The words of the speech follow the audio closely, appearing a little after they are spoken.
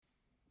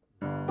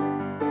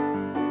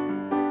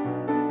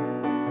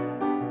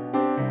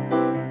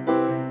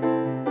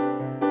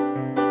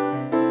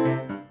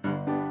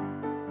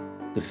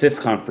The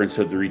fifth conference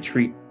of the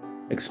retreat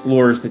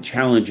explores the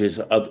challenges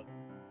of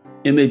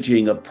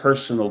imaging a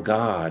personal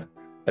God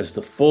as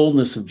the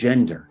fullness of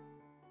gender,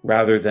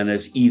 rather than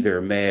as either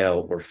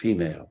male or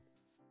female.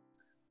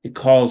 It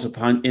calls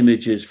upon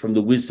images from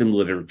the wisdom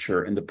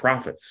literature and the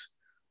prophets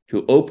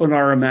to open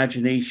our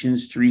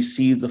imaginations to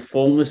receive the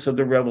fullness of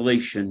the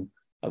revelation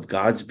of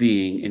God's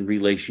being in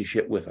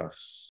relationship with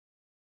us.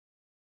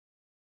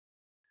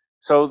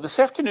 So this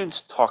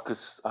afternoon's talk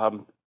is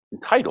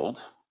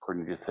entitled,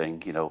 according to the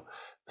thing,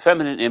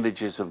 feminine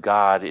images of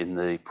God in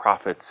the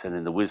prophets and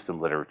in the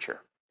wisdom literature.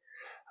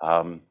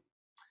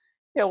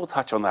 We'll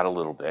touch on that a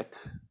little bit.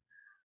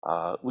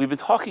 We've been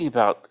talking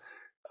about,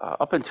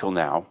 up until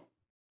now,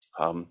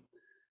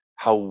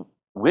 how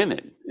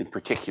women in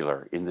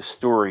particular, in the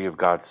story of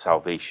God's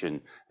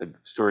salvation, the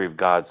story of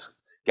God's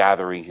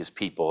gathering his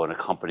people and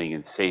accompanying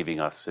and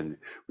saving us and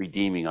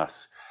redeeming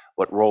us,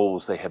 what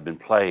roles they have been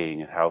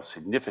playing and how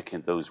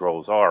significant those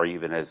roles are,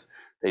 even as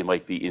they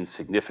might be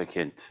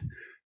insignificant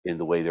in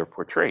the way they're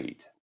portrayed.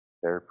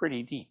 They're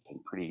pretty deep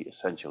and pretty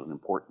essential and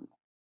important.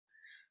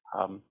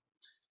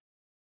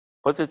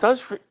 But it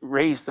does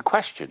raise the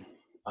question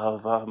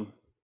of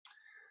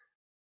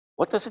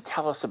what does it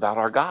tell us about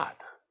our God?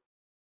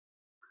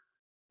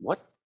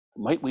 What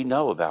might we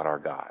know about our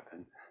God?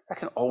 And that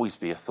can always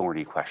be a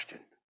thorny question.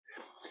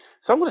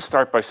 So I'm going to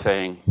start by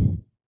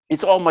saying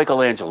it's all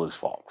Michelangelo's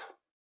fault.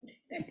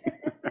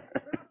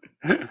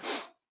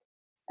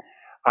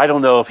 I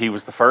don't know if he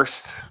was the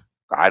first.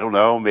 I don't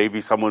know.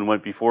 Maybe someone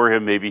went before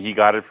him. Maybe he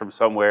got it from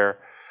somewhere.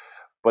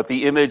 But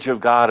the image of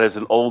God as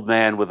an old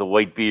man with a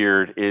white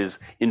beard is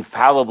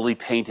infallibly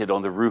painted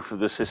on the roof of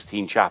the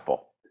Sistine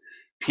Chapel,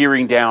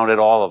 peering down at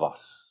all of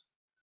us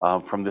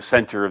from the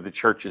center of the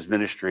church's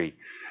ministry,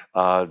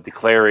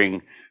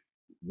 declaring,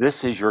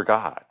 "This is your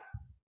God."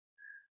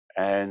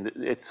 And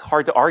it's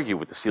hard to argue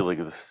with the ceiling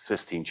of the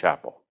Sistine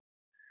Chapel.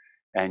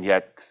 And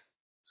yet,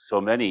 so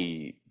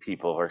many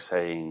people are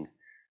saying,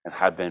 and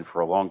have been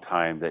for a long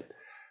time, that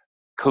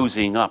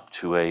cozying up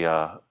to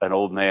an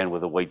old man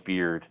with a white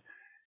beard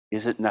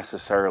isn't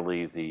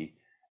necessarily the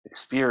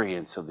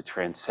experience of the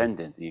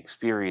transcendent, the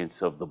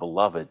experience of the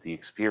beloved, the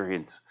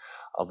experience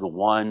of the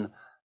one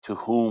to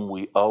whom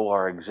we owe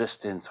our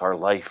existence, our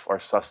life, our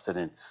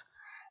sustenance,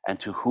 and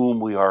to whom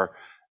we are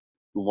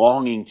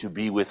longing to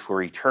be with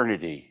for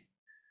eternity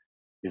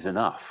is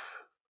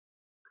enough.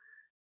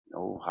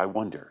 I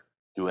wonder,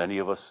 do any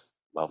of us,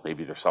 well,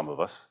 maybe there's some of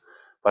us,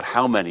 but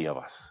how many of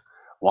us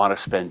want to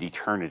spend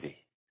eternity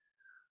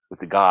with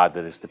the God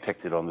that is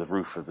depicted on the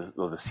roof of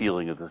the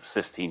ceiling of the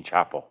Sistine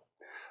Chapel?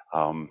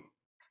 All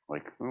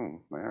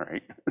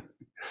right.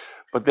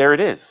 But there it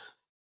is.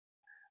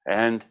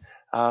 And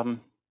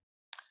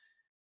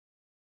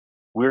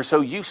we're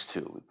so used to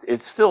it.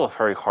 It's still a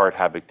very hard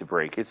habit to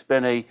break. It's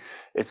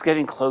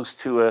getting close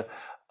to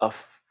a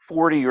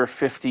 40 or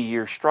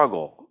 50-year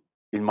struggle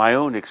in my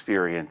own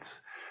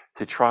experience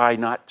to try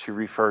not to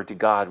refer to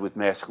God with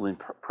masculine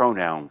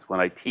pronouns when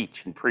I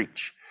teach and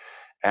preach.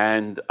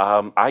 And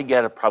I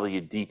get probably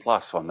a D+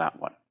 on that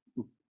one.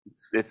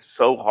 It's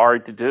so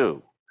hard to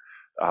do,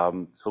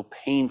 so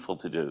painful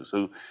to do,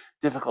 so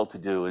difficult to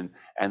do,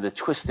 and the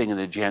twisting and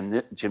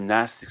the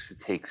gymnastics it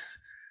takes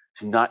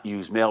to not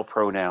use male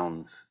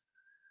pronouns,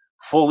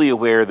 fully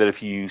aware that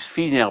if you use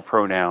female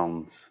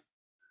pronouns,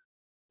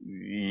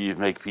 you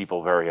make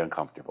people very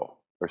uncomfortable,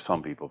 or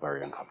some people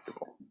very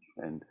uncomfortable,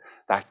 and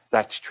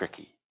that's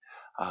tricky.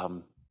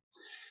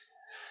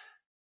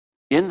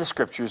 In the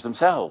scriptures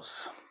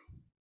themselves,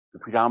 the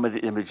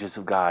predominant images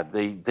of God,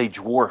 they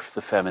dwarf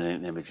the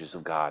feminine images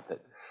of God that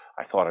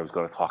I thought I was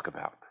going to talk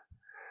about.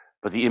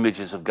 But the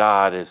images of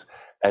God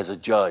as a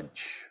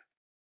judge,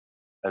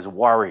 as a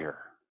warrior,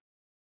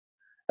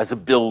 as a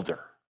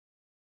builder,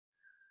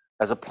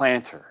 as a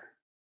planter,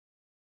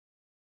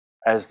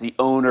 as the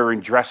owner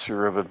and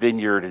dresser of a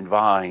vineyard and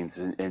vines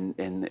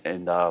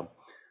and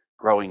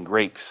growing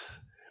grapes,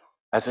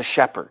 as a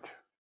shepherd.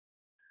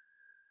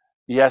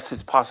 Yes,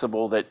 it's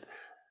possible that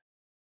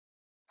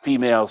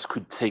females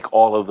could take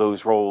all of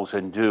those roles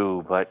and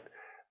do, but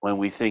when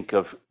we think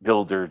of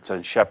builders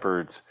and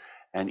shepherds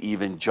and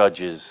even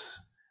judges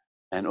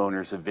and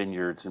owners of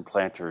vineyards and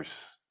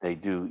planters, they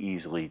do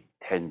easily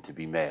tend to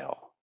be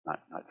male,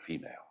 not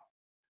female.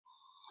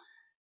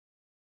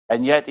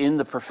 And yet in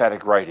the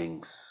prophetic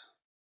writings,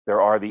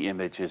 there are the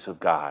images of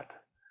God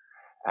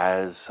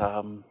as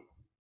a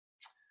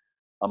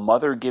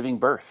mother giving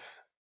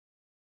birth,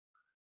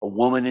 a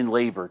woman in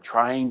labor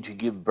trying to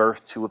give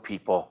birth to a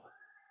people.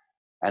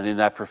 And in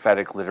that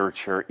prophetic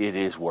literature, it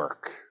is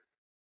work.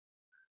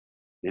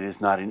 It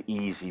is not an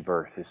easy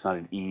birth. It's not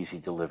an easy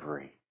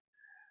delivery.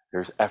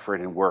 There's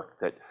effort and work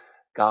that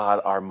God,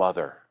 our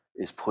mother,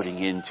 is putting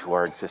into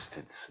our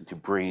existence, into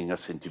bringing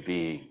us into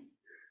being.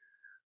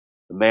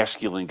 The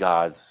masculine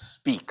God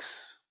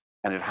speaks,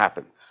 and it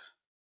happens.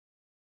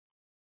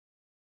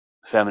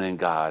 The feminine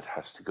God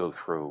has to go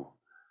through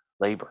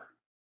labor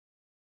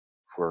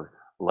for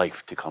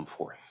life to come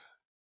forth.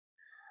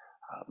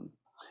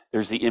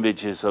 There's the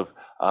images of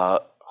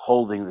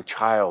holding the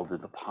child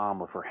in the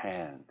palm of her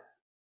hand,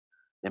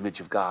 Image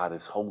of God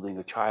is holding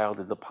a child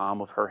in the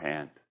palm of her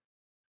hand,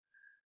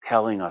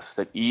 telling us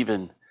that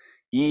even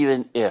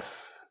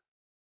if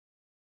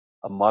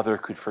a mother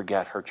could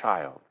forget her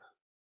child,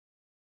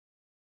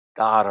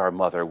 God, our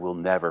mother, will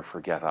never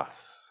forget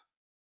us.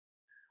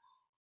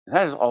 And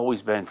that has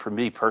always been, for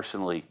me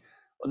personally,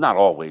 not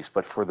always,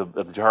 but for the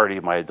majority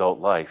of my adult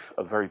life,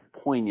 a very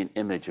poignant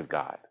image of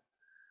God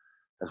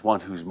as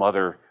one whose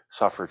mother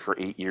suffered for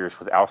 8 years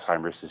with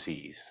Alzheimer's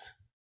disease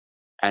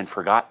and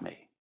forgot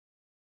me,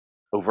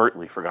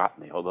 overtly forgot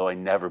me, although I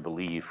never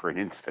believed for an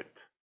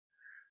instant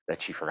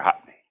that she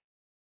forgot me,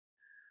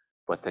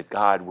 but that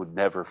God would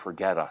never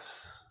forget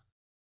us,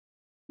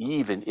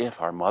 even if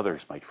our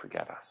mothers might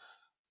forget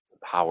us. It's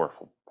a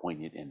powerful,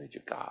 poignant image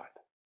of God.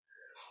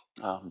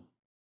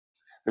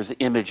 There's an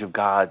image of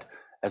God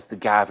as the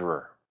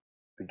gatherer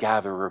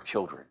of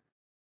children,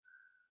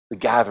 the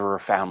gatherer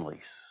of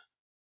families,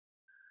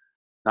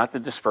 not the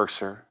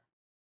disperser,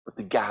 but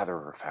the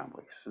gatherer of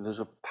families. And those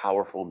are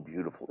powerful and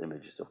beautiful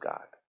images of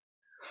God.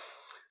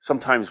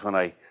 Sometimes when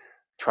I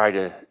try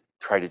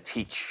to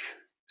teach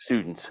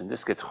students, and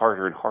this gets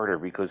harder and harder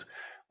because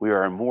we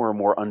are in more and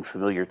more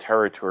unfamiliar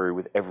territory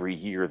with every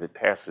year that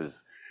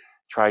passes,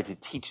 try to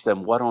teach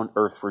them what on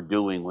earth we're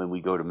doing when we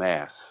go to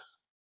Mass.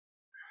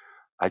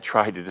 I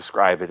try to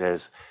describe it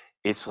as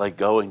it's like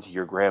going to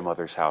your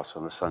grandmother's house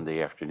on a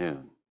Sunday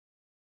afternoon,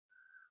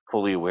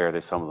 fully aware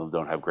that some of them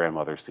don't have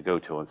grandmothers to go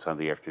to on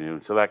Sunday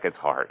afternoon, so that gets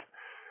hard.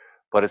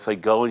 But it's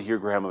like going to your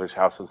grandmother's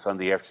house on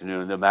Sunday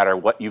afternoon, no matter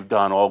what you've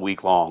done all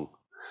week long,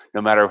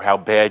 no matter how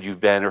bad you've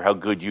been or how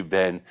good you've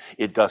been,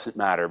 it doesn't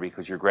matter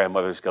because your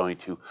grandmother's going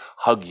to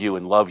hug you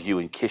and love you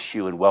and kiss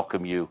you and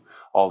welcome you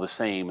all the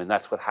same. And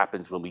that's what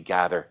happens when we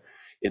gather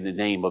in the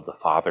name of the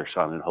Father,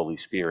 Son, and Holy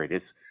Spirit.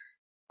 It's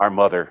our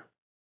mother,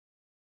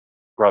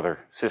 brother,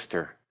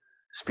 sister,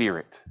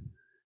 spirit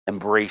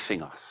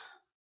embracing us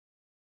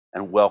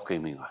and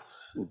welcoming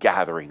us and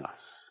gathering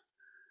us.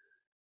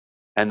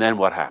 And then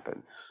what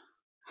happens?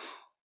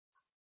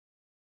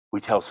 We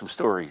tell some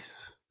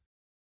stories.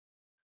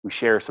 We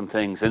share some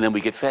things, and then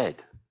we get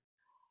fed.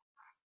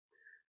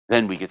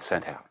 Then we get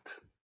sent out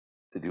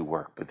to do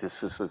work. But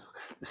this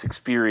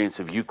experience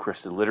of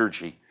Eucharist and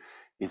liturgy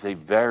is a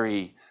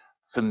very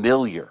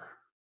familiar,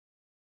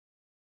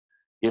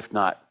 if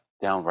not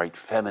downright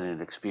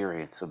feminine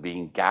experience of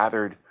being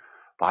gathered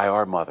by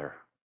our mother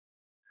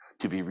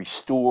to be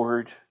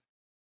restored,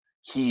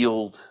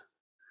 healed,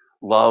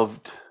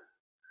 loved,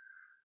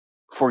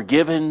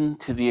 forgiven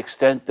to the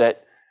extent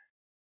that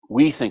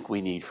we think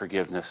we need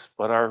forgiveness,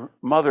 but our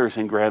mothers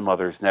and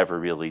grandmothers never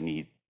really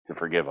need to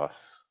forgive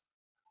us.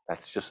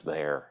 That's just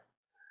there.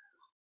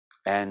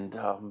 And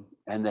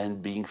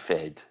then being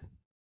fed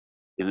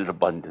in an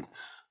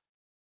abundance,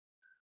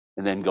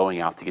 and then going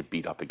out to get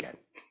beat up again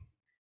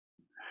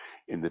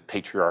in the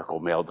patriarchal,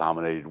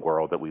 male-dominated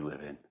world that we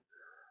live in,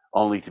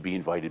 only to be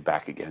invited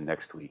back again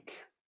next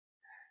week,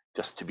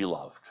 just to be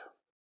loved.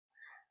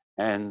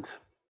 And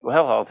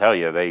well, I'll tell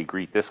you, they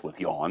greet this with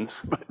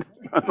yawns, but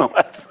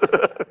nonetheless,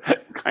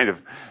 kind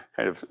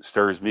of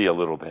stirs me a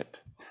little bit.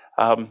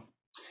 And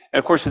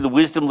of course, in the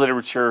wisdom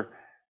literature,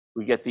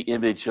 we get the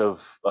image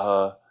of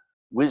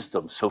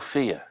wisdom,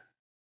 Sophia,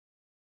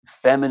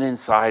 feminine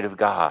side of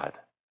God,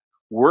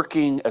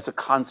 working as a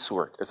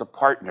consort, as a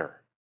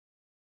partner,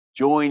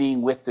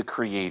 joining with the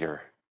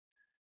Creator,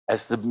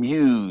 as the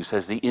muse,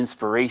 as the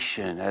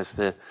inspiration, as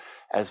the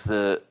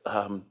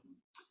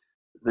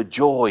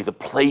joy, the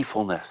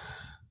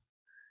playfulness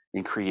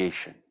in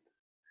creation.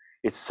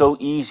 It's so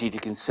easy to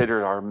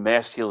consider our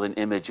masculine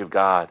image of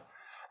God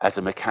as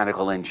a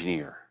mechanical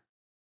engineer.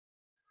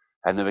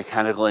 And the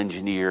mechanical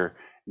engineer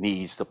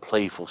needs the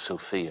playful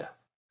Sophia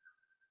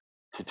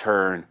to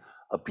turn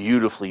a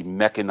beautifully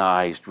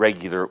mechanized,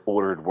 regular,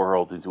 ordered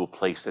world into a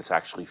place that's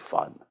actually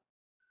fun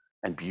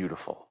and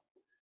beautiful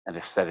and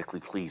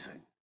aesthetically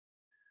pleasing.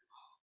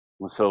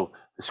 And so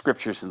the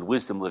scriptures and the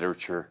wisdom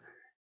literature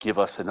give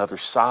us another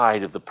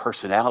side of the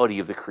personality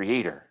of the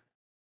Creator,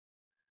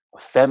 a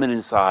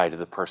feminine side of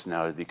the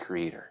personality of the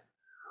Creator,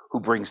 who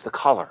brings the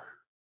color,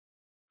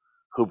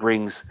 who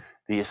brings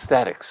the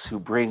aesthetics, who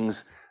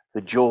brings the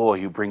joy,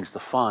 who brings the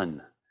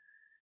fun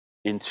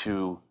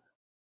into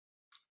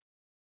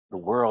the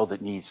world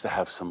that needs to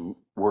have some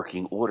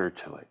working order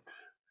to it.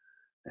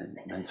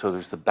 And so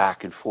there's the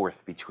back and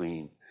forth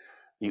between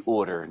the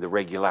order and the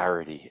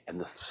regularity and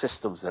the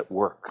systems that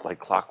work like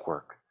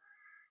clockwork,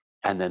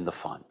 and then the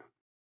fun.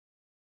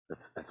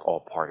 That's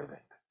all part of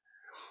it.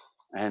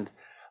 And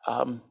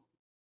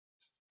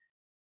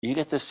you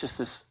get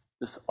this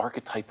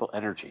archetypal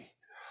energy.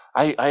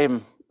 I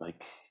am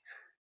like,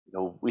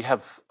 we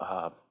have,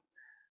 so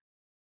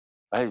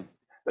I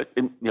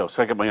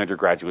got my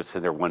undergraduates,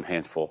 and they're one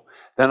handful.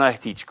 Then I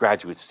teach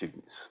graduate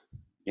students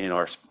in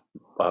our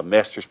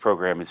master's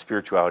program in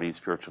spirituality and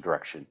spiritual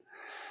direction.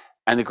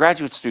 And the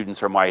graduate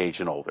students are my age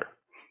and older,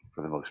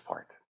 for the most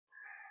part.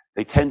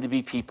 They tend to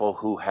be people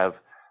who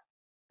have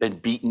been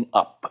beaten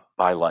up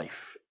by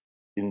life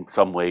in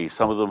some ways.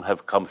 Some of them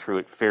have come through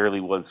it fairly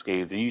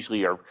unscathed. They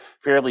usually are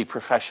fairly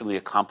professionally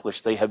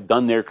accomplished. They have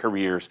done their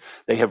careers.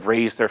 They have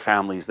raised their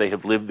families. They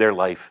have lived their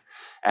life.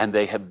 And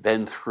they have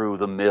been through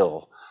the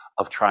mill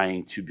of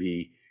trying to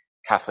be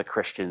Catholic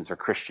Christians or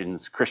Christian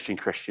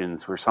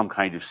Christians, or some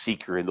kind of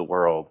seeker in the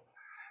world.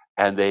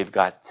 And they've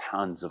got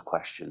tons of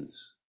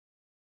questions.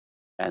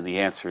 And the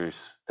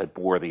answers that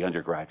bore the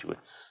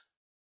undergraduates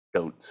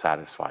don't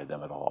satisfy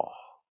them at all.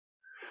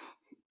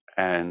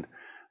 And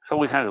so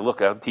we kind of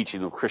look at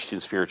teaching them Christian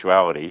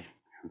spirituality.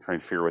 I'm trying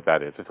to figure what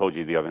that is. I told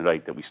you the other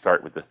night that we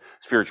start with the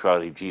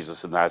spirituality of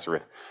Jesus of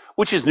Nazareth,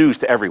 which is news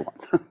to everyone.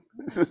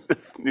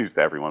 It's news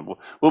to everyone.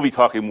 We'll be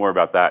talking more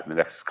about that in the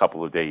next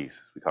couple of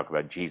days as we talk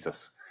about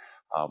Jesus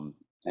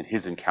and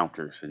his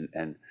encounters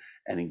and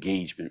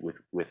engagement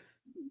with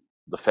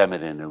the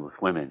feminine and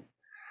with women.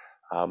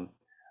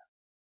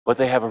 But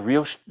they have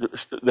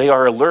they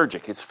are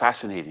allergic. It's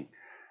fascinating.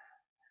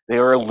 They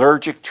are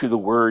allergic to the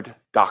word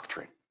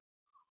doctrine.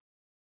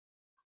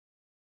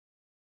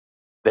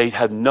 They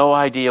have no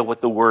idea what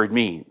the word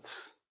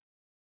means,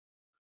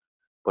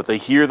 but they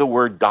hear the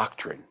word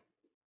doctrine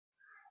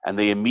and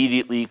they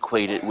immediately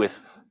equate it with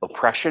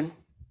oppression,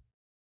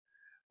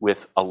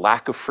 with a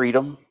lack of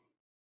freedom,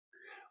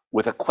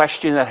 with a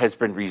question that has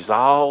been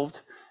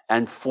resolved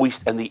and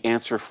the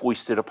answer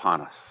foisted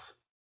upon us.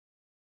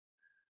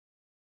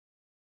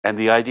 And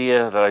the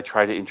idea that I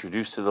try to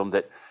introduce to them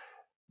that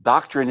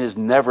doctrine is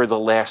never the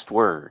last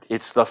word.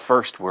 It's the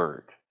first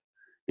word,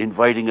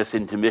 inviting us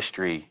into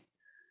mystery.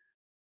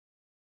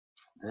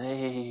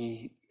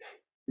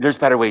 There's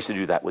better ways to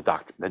do that with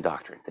than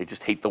doctrine. They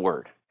just hate the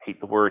word, hate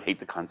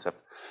the concept.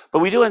 But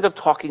we do end up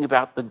talking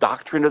about the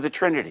doctrine of the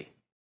Trinity.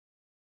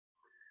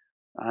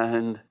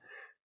 And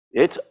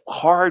it's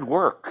hard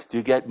work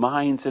to get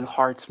minds and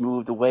hearts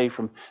moved away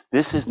from,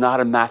 this is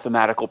not a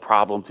mathematical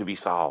problem to be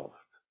solved.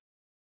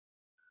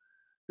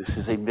 This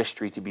is a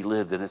mystery to be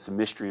lived, and it's a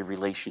mystery of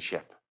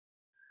relationship.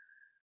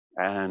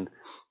 And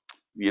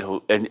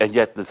and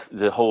yet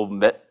the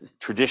whole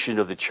tradition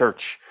of the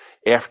church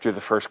after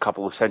the first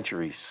couple of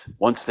centuries,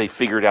 once they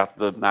figured out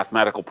the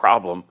mathematical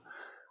problem,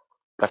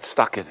 got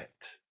stuck in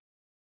it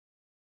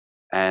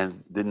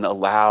and didn't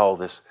allow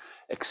this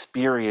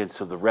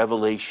experience of the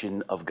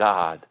revelation of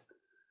God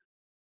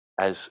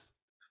as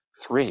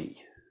three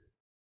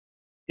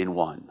in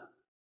one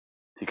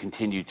to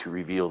continue to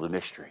reveal the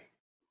mystery.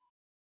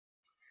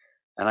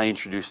 And I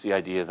introduced the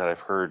idea that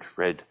I've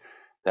read,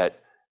 that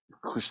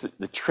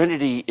the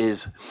Trinity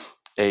is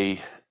a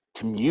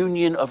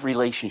communion of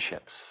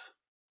relationships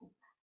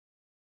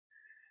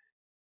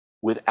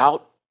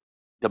without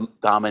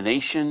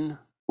domination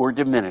or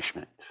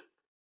diminishment.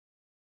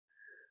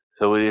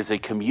 So it is a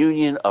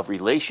communion of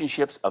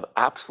relationships of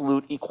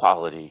absolute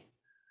equality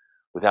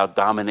without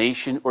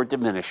domination or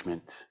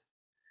diminishment,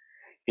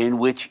 in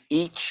which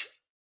each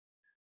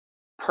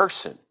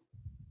person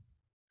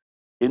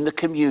in the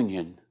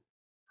communion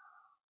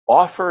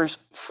offers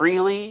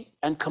freely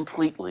and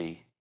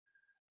completely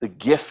the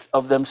gift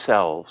of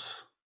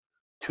themselves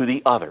to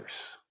the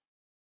others.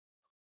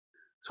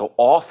 So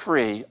all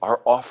three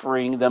are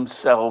offering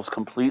themselves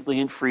completely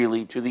and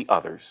freely to the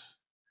others.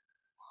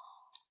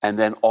 And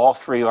then all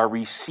three are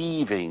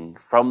receiving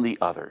from the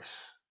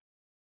others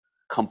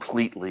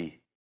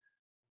completely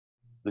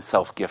the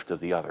self-gift of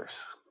the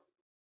others.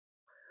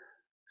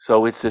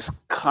 So it's this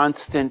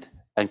constant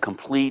and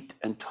complete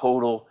and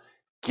total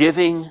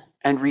giving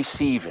and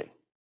receiving.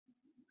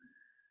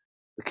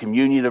 The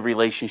communion of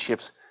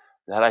relationships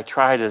that I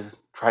try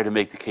to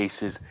make the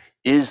case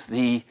is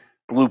the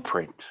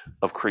blueprint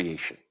of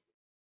creation.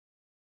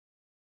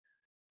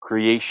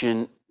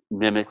 Creation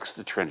mimics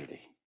the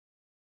Trinity.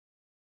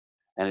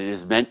 And it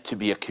is meant to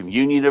be a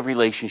communion of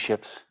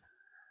relationships,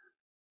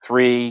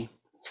 3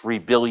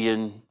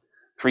 billion,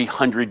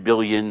 300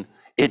 billion,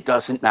 it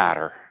doesn't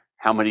matter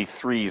how many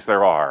threes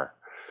there are,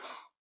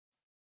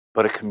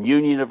 but a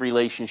communion of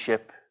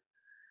relationship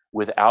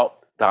without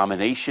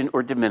domination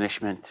or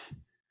diminishment,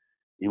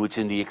 in which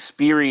in the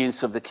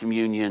experience of the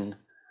communion,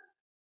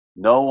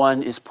 no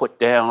one is put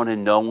down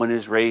and no one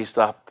is raised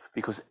up,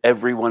 because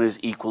everyone is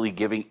equally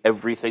giving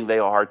everything they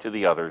are to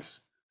the others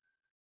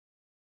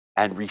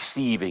and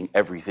receiving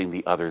everything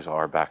the others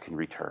are back in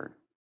return.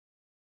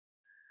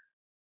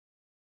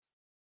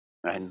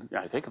 And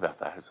I think about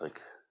that, it's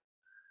like,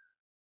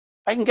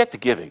 I can get the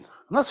giving.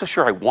 I'm not so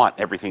sure I want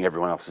everything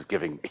everyone else is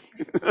giving me.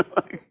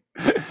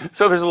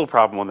 So there's a little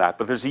problem on that,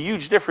 but there's a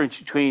huge difference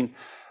between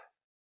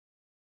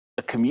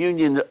a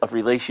communion of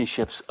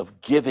relationships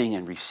of giving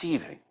and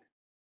receiving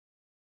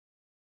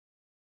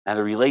and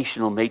a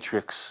relational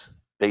matrix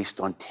based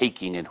on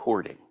taking and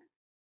hoarding.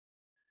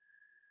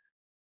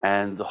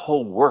 And the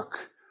whole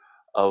work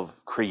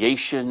of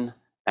creation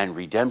and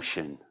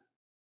redemption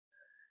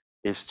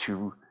is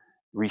to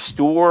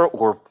restore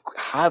or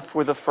have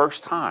for the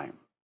first time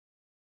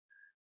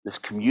this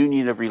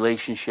communion of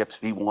relationships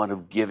be one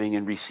of giving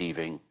and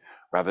receiving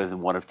rather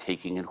than one of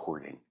taking and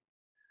hoarding.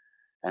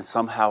 And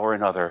somehow or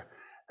another,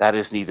 that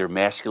is neither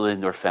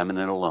masculine nor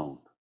feminine alone,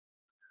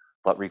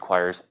 but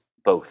requires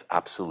both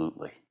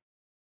absolutely.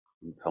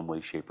 in some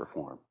way, shape, or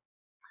form.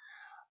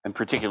 I'm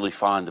particularly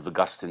fond of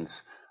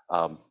Augustine's,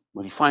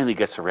 when he finally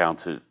gets around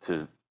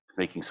to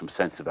making some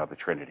sense about the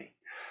Trinity,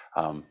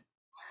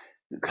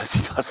 because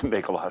he doesn't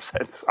make a lot of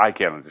sense. I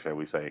can't understand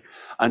what he's saying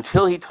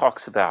until he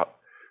talks about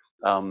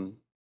the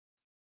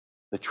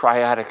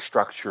triadic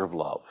structure of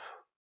love.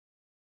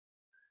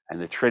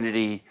 And the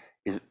Trinity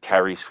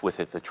carries with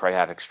it the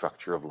triadic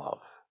structure of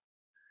love,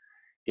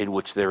 in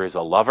which there is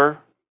a lover,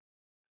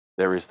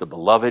 there is the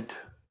beloved,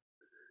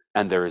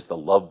 and there is the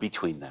love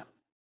between them.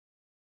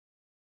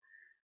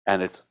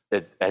 And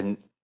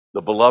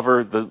the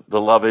beloved,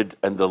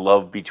 and the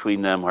love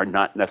between them are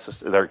not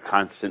necessarily, they're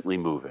constantly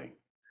moving.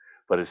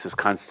 But it's this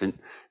constant,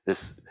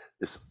 this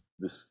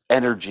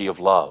energy of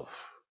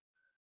love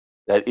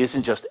that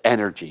isn't just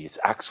energy, it's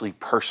actually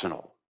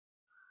personal,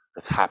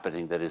 that's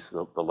happening, that is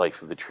the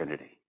life of the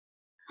Trinity.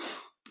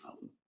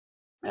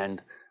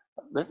 And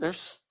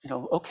there's,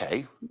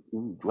 okay,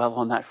 dwell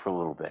on that for a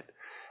little bit.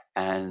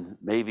 And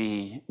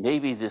maybe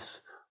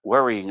this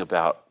worrying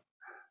about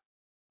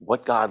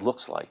what God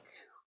looks like,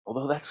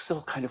 although that's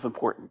still kind of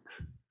important,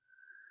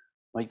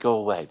 might go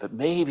away. But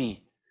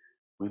maybe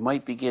we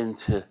might begin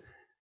to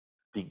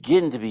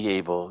be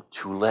able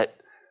to let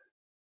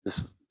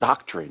this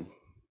doctrine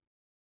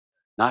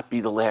not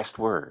be the last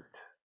word,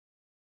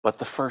 but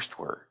the first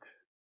word,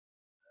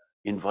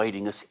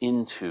 inviting us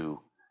into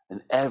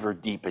an ever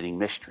deepening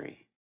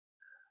mystery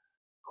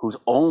whose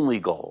only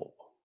goal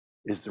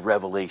is the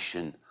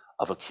revelation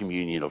of a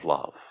communion of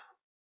love.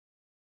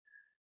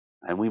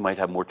 And we might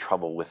have more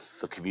trouble with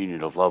the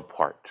communion of love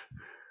part.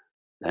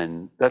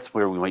 And that's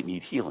where we might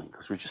need healing,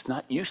 because we're just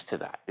not used to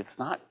that. That's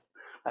not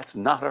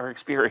our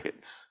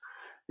experience,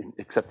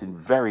 except in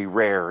very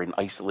rare and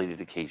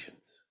isolated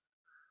occasions.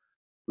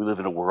 We live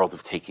in a world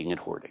of taking and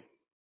hoarding.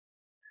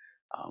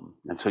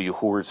 And so you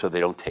hoard so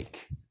they don't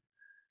take.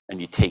 And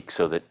you take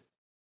so that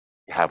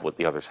you have what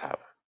the others have.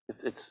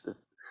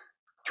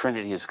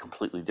 Trinity is a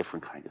completely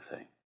different kind of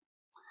thing.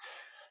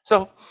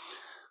 So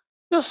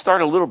we'll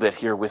start a little bit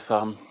here with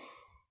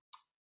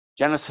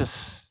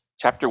Genesis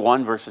chapter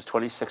 1, verses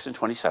 26 and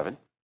 27,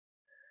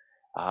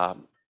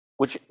 in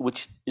which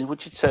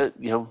it says,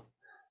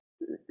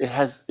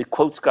 it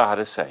quotes God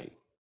as saying,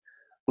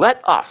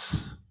 "Let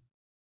us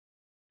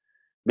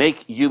make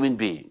human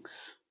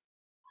beings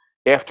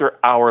after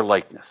our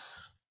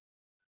likeness."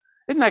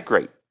 Isn't that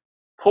great?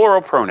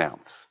 Plural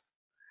pronouns.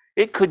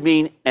 It could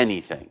mean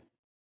anything.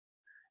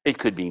 It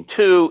could mean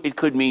two, it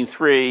could mean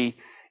three,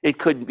 it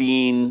could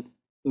mean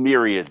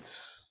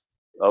myriads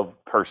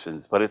of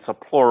persons, but it's a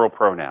plural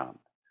pronoun.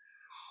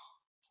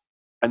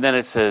 And then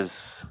it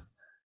says,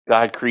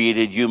 God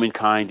created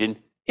humankind in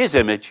his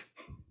image.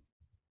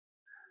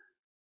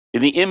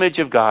 In the image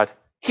of God,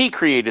 he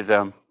created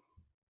them.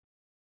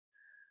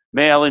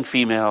 Male and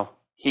female,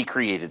 he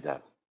created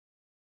them.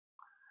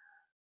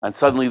 And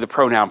suddenly the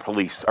pronoun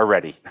police are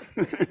ready,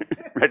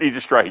 ready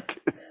to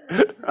strike.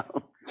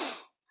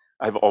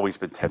 I've always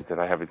been tempted.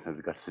 I haven't had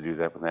the guts to do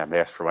that when I'm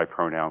asked for my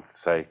pronouns, to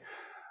say,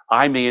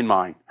 I, me, and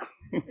mine.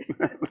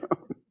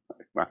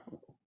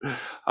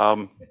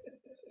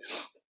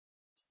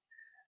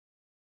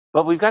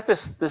 But we've got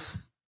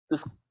this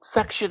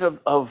section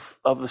of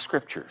the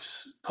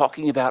scriptures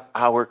talking about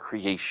our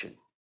creation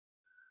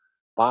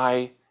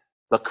by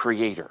the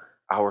Creator,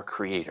 our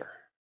Creator,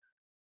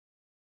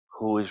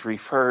 who is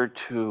referred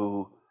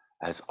to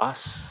as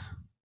us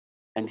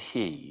and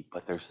he,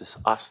 but there's this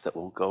us that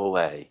won't go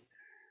away.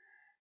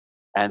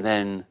 And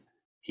then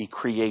he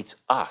creates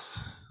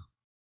us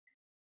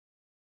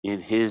in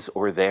his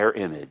or their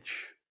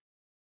image,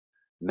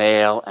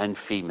 male and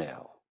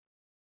female.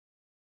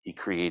 He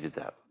created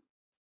them.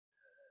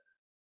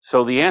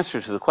 So the answer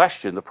to the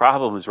question, the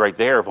problem is right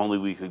there, if only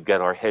we could get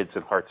our heads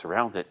and hearts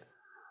around it.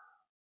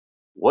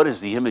 What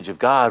is the image of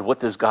God? What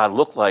does God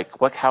look like?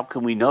 How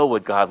can we know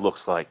what God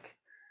looks like?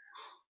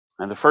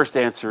 And the first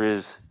answer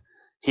is,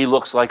 he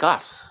looks like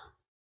us.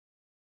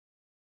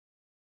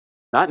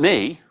 Not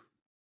me,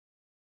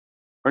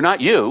 or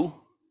not you.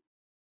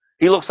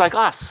 He looks like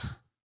us,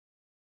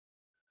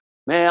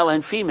 male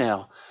and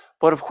female.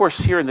 But of course,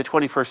 here in the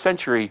 21st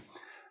century,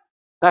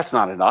 that's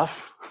not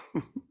enough.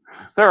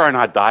 There are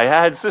not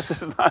dyads. This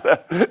is not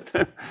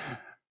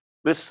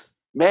this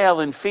male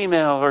and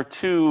female are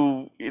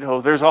two,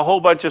 there's a whole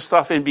bunch of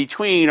stuff in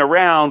between,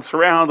 around,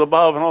 surround,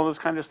 above, and all this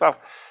kind of stuff.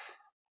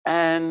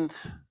 And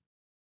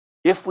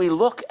if we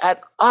look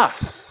at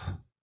us,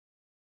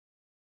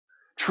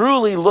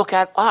 truly look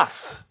at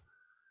us,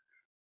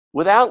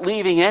 without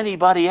leaving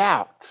anybody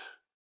out,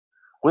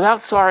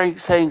 without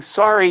saying,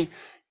 sorry,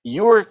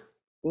 you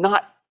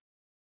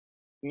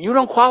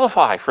don't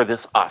qualify for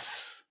this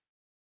us.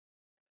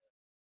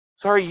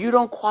 Sorry, you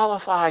don't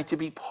qualify to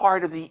be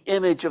part of the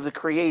image of the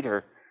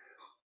Creator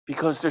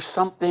because there's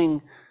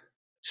something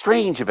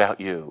strange about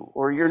you,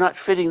 or you're not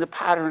fitting the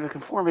pattern of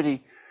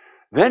conformity.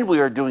 Then we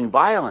are doing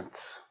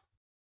violence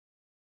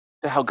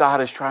to how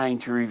God is trying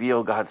to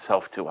reveal God's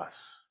self to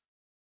us.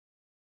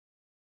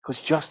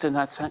 Because just in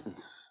that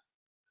sentence,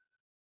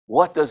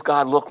 what does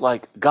God look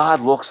like?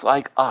 God looks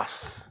like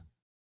us.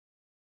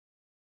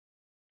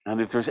 And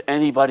if there's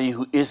anybody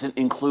who isn't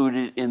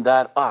included in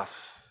that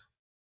us,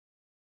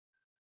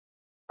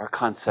 our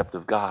concept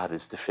of God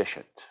is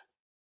deficient.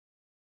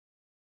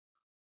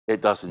 It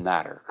doesn't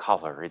matter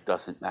color, it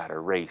doesn't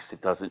matter race,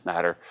 it doesn't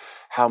matter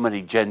how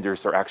many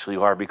genders there actually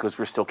are, because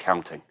we're still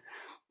counting.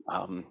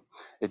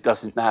 It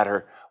doesn't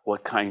matter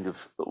what kind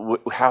of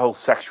how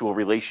sexual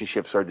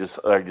relationships are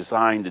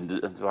designed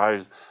and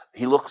designed.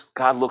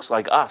 God looks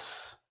like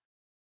us,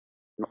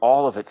 and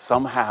all of it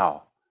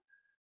somehow.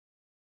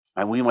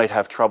 And we might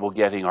have trouble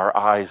getting our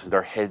eyes and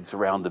our heads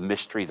around the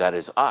mystery that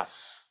is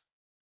us.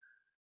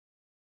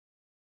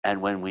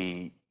 And when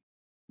we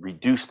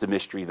reduce the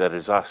mystery that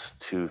is us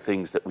to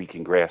things that we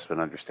can grasp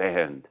and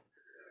understand,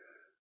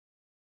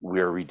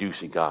 we're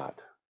reducing God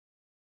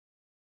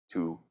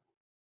to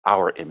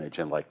our image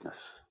and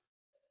likeness,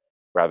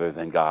 rather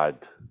than God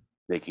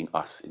making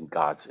us in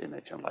God's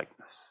image and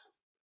likeness.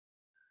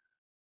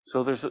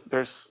 So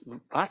there's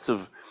lots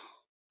of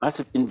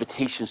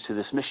invitations to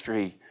this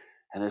mystery,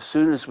 and as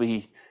soon as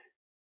we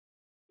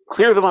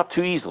clear them up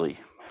too easily,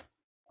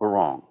 we're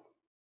wrong.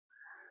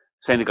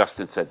 St.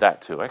 Augustine said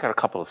that too. I got a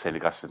couple of St.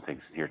 Augustine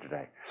things here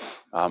today.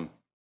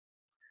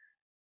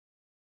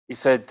 He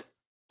said,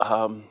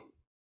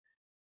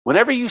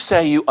 whenever you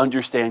say you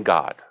understand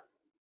God,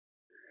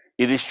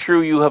 it is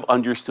true you have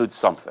understood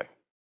something.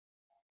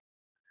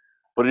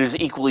 But it is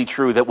equally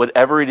true that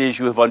whatever it is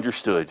you have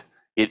understood,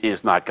 it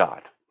is not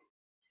God.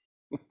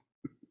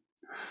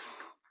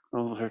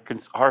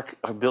 Our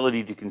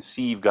ability to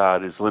conceive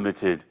God is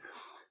limited,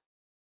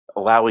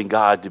 allowing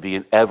God to be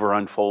an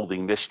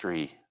ever-unfolding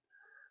mystery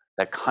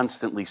that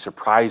constantly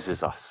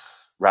surprises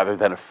us rather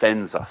than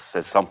offends us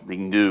as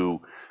something new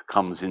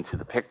comes into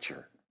the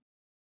picture,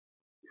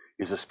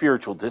 is a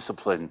spiritual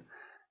discipline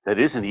that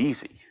isn't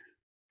easy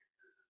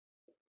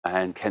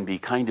and can be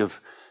kind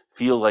of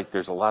feel like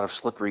there's a lot of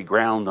slippery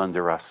ground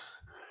under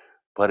us,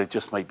 but it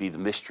just might be the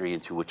mystery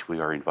into which we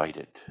are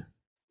invited.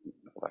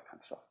 All that kind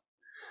of stuff.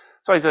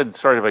 So I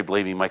started by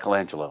blaming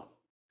Michelangelo.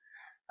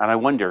 And I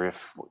wonder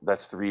if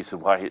that's the reason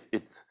why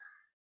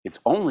it's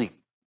only,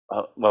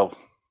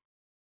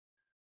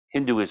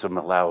 Hinduism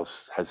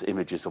has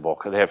images of all,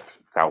 they have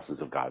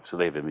thousands of gods, so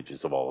they have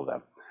images of all of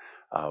them,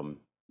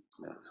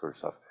 that sort of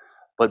stuff.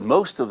 But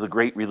most of the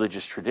great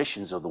religious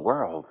traditions of the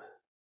world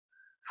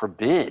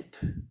forbid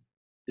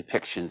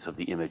depictions of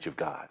the image of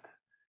God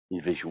in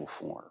visual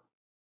form.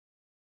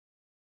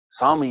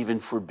 Some even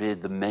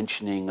forbid the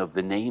mentioning of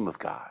the name of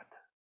God.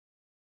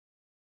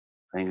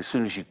 I think as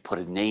soon as you put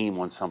a name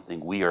on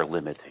something, we are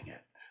limiting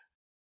it.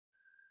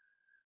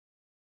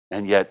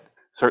 And yet,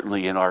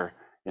 certainly in our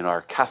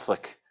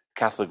Catholic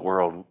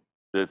world,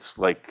 it's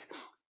like,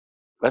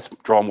 let's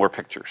draw more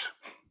pictures,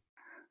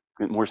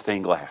 more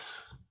stained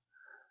glass,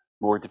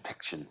 more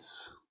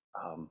depictions.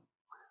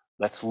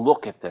 Let's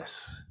look at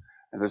this.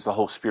 And there's the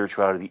whole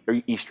spirituality,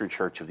 the Eastern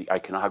Church of the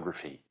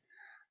iconography,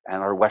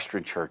 and our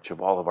Western Church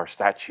of all of our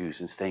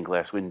statues and stained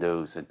glass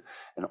windows and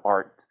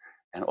art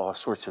and all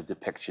sorts of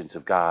depictions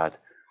of God.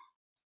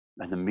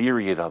 And the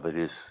myriad of it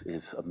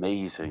is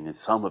amazing, and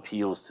some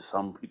appeals to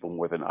some people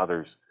more than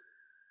others.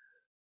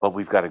 But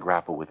we've got to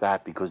grapple with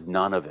that, because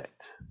none of it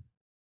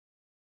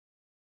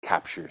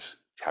captures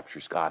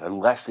God,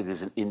 unless it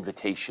is an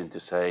invitation to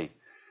say,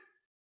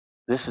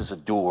 this is a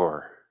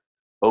door,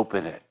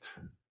 open it.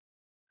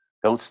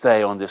 Don't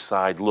stay on this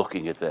side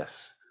looking at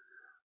this.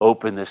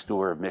 Open this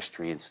door of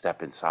mystery and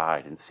step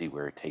inside and see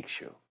where it takes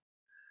you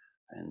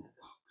and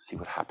see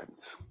what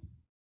happens.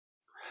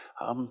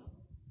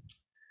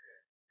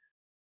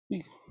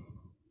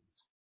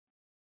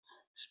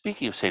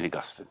 Speaking of St.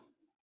 Augustine,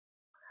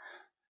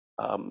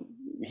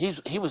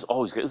 he was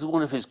always good.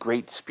 One of his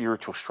great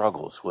spiritual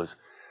struggles was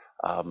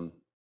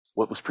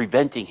what was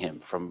preventing him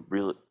from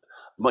really.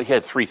 Well, he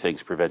had three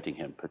things preventing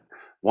him, but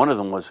one of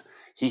them was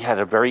he had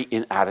a very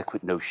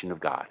inadequate notion of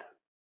God,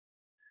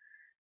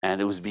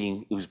 and it was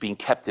being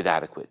kept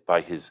inadequate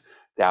by his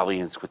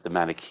dalliance with the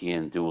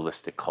Manichaean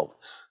dualistic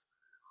cults.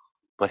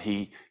 But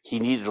he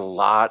needed a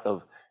lot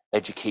of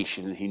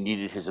education, and he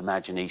needed his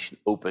imagination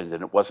opened,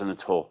 and it wasn't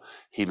until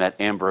he met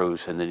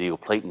Ambrose and the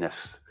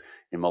Neoplatonists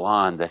in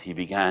Milan that he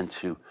began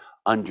to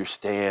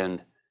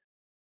understand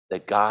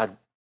that God,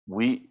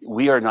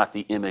 we are not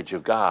the image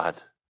of God.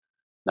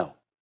 No,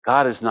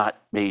 God is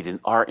not made in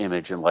our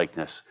image and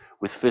likeness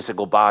with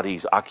physical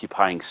bodies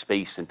occupying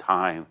space and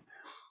time.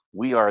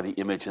 We are the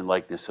image and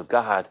likeness of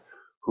God,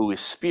 who is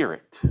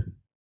spirit,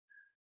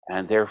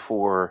 and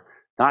therefore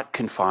not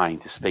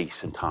confined to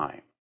space and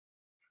time.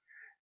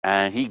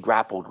 And he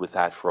grappled with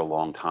that for a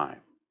long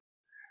time.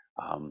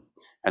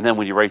 And then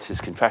when he writes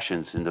his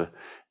confessions, in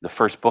the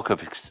first book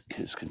of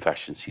his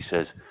confessions, he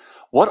says,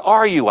 "What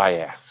are you, I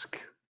ask,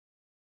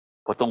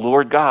 but the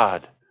Lord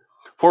God?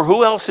 For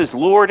who else is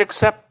Lord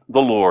except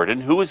the Lord?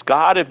 And who is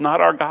God if not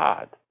our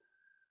God?"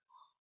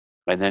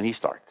 And then he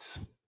starts.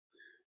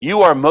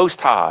 "You are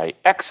most high,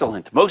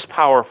 excellent, most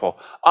powerful,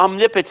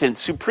 omnipotent,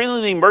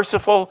 supremely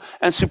merciful,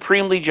 and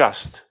supremely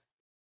just,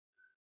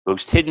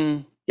 most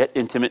hidden, yet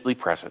intimately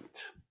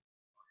present,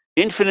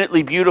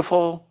 infinitely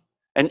beautiful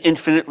and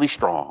infinitely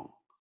strong,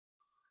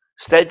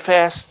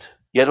 steadfast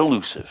yet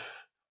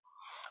elusive,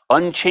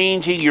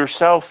 unchanging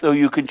yourself though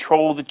you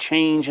control the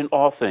change in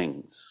all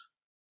things,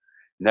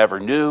 never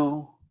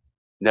new,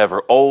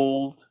 never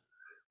old,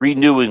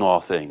 renewing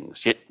all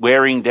things, yet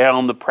wearing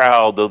down the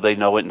proud though they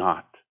know it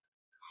not,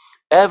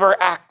 ever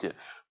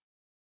active,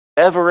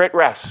 ever at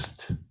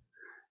rest,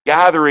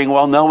 gathering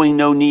while knowing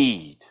no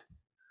need,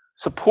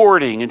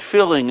 supporting and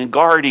filling and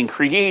guarding,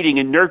 creating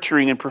and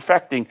nurturing and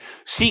perfecting,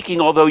 seeking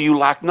although you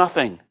lack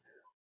nothing.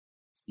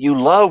 You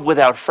love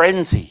without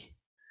frenzy.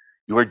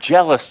 You are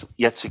jealous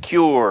yet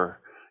secure.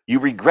 You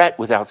regret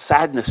without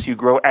sadness. You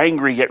grow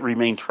angry yet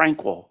remain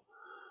tranquil.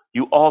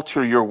 You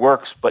alter your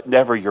works but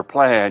never your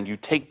plan. You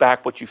take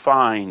back what you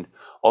find,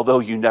 although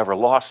you never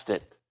lost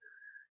it.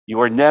 You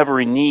are never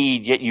in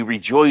need, yet you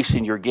rejoice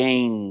in your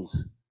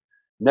gains.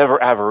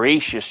 Never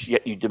avaricious,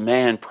 yet you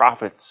demand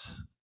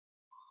profits.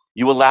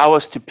 You allow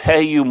us to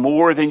pay you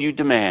more than you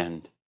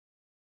demand,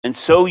 and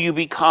so you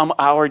become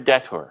our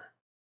debtor.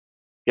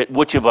 Yet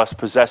which of us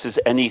possesses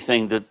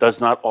anything that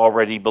does not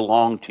already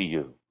belong to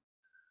you?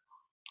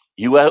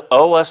 You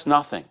owe us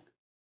nothing,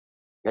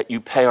 yet you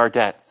pay our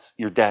debts,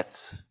 your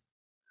debts.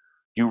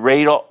 You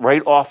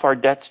write off our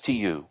debts to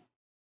you,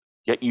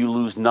 yet you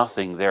lose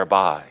nothing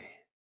thereby.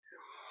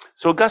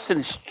 So Augustine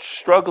is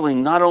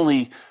struggling not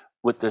only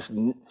with this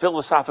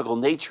philosophical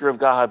nature of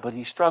God, but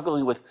he's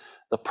struggling with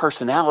the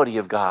personality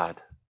of God,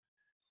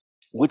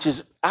 which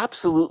is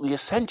absolutely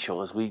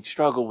essential as we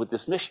struggle with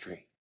this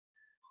mystery.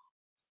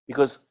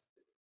 Because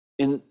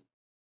in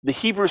the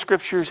Hebrew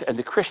scriptures and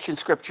the Christian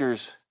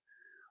scriptures,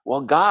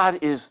 while God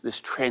is this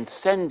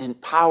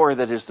transcendent power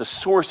that is the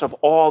source of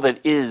all that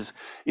is,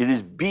 it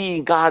is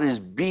being, God is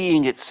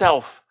being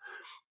itself,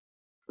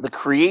 the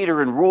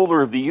creator and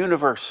ruler of the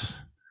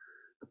universe,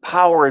 the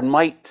power and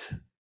might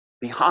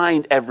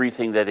behind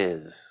everything that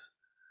is,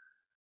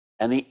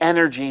 and the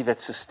energy that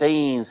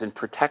sustains and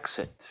protects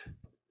it.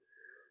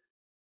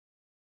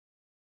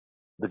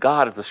 The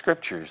God of the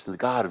scriptures, the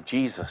God of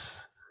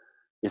Jesus,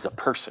 is a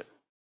person,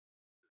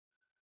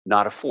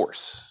 not a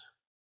force,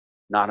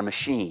 not a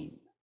machine,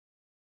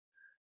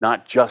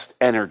 not just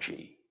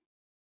energy,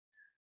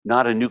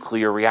 not a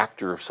nuclear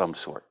reactor of some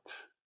sort.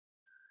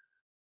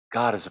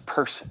 God is a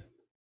person,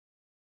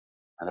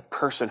 and a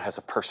person has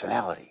a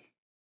personality.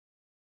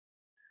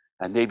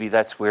 And maybe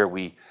that's where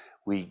we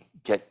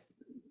get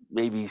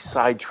maybe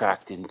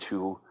sidetracked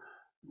into,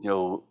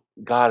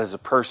 God is a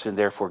person,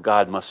 therefore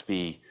God must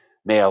be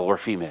male or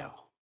female.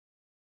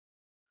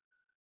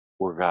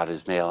 Or God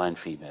is male and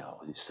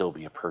female and still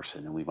be a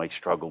person, and we might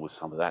struggle with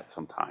some of that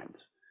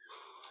sometimes.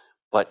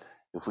 But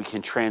if we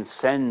can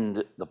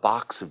transcend the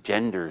box of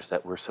genders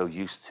that we're so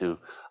used to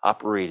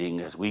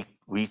operating as we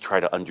try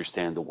to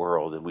understand the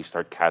world, and we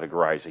start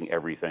categorizing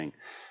everything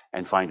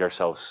and find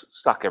ourselves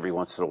stuck every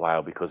once in a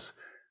while because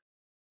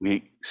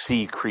we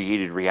see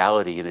created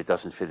reality and it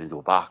doesn't fit into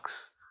a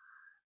box,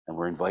 and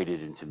we're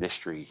invited into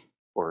mystery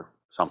or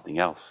something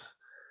else.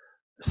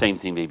 The same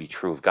thing may be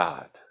true of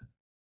God.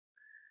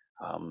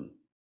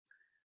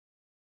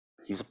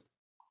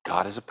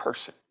 God is a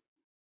person.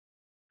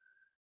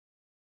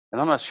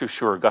 And I'm not so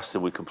sure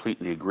Augustine would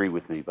completely agree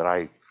with me, but I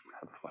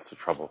have lots of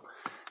trouble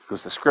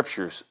because the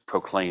scriptures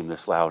proclaim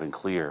this loud and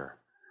clear.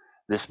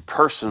 This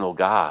personal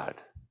God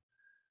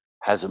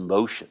has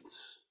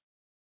emotions.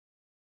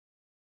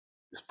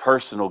 This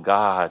personal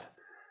God,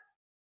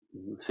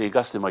 see,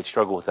 Augustine might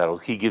struggle with that.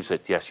 He gives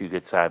it, yes, you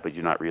get sad, but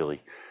you're not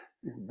really.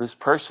 This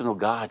personal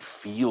God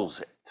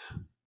feels it,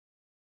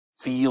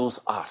 feels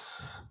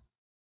us,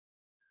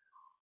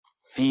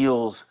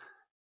 feels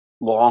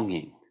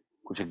longing,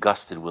 which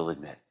Augustine will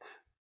admit,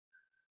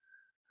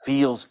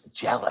 feels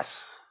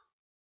jealous,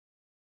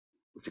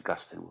 which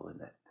Augustine will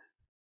admit,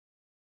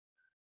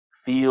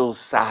 feels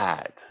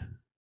sad.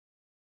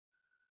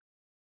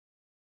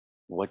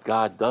 What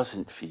God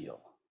doesn't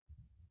feel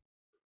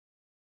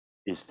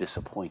is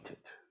disappointed.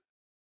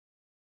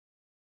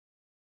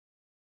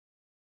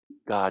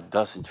 God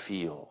doesn't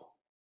feel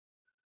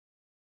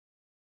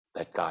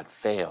that God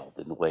failed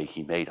in the way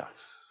he made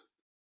us.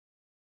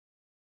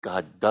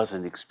 God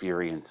doesn't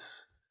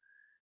experience,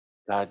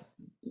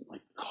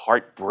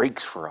 heart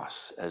breaks for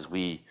us as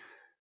we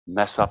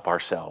mess up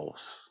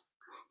ourselves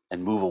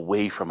and move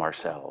away from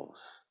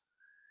ourselves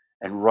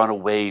and run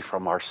away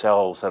from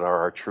ourselves that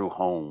are our true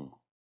home.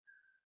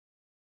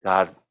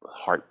 God's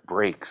heart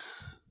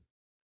breaks,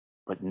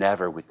 but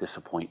never with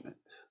disappointment,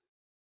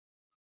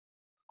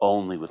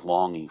 only with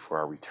longing for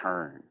our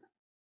return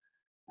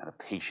and a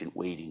patient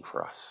waiting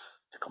for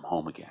us to come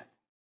home again.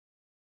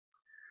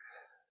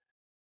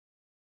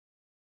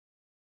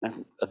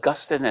 And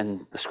Augustine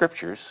and the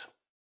scriptures,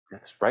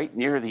 it's right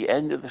near the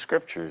end of the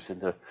scriptures in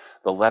the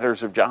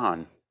letters of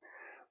John,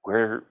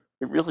 where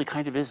it really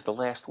kind of is the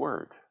last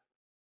word.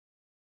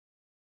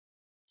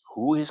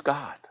 Who is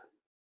God?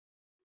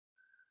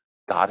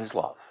 God is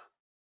love.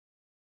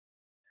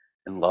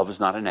 And love is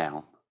not a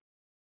noun.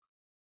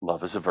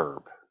 Love is a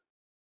verb.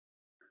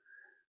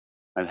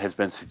 And it has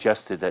been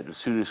suggested that as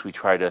soon as we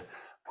try to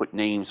put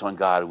names on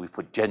God, we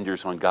put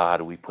genders on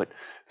God, we put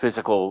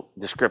physical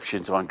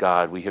descriptions on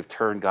God. We have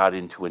turned God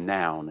into a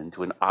noun,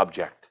 into an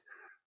object,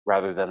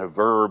 rather than a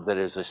verb that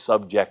is a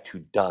subject who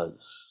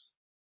does.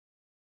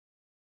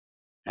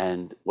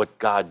 And what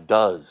God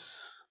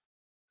does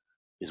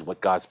is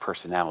what God's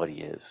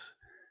personality is.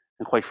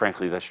 And quite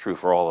frankly, that's true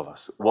for all of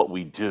us. What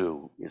we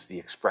do is the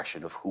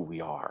expression of who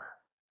we are.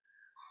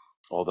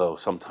 Although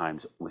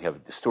sometimes we have a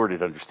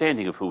distorted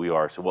understanding of who we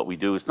are. So what we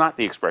do is not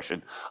the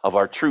expression of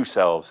our true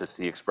selves, it's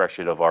the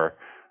expression of our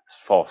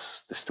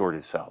false,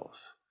 distorted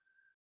selves.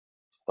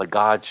 But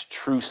God's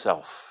true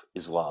self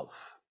is love.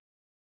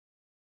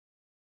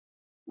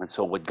 And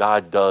so what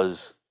God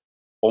does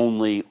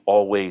only,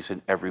 always,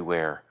 and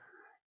everywhere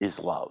is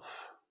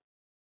love.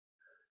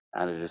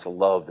 And it is a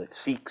love that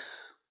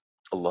seeks,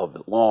 a love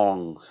that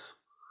longs,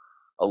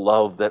 a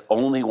love that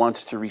only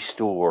wants to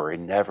restore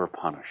and never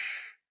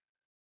punish,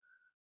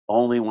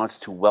 only wants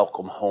to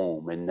welcome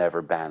home and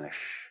never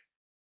banish,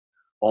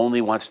 only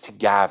wants to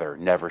gather,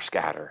 never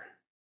scatter,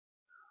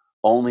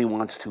 only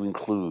wants to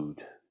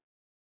include,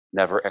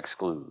 never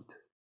exclude,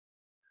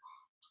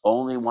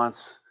 only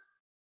wants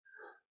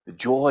the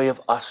joy of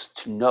us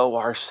to know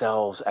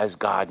ourselves as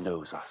God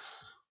knows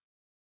us,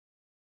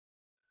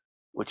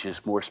 which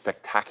is more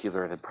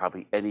spectacular than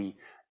probably any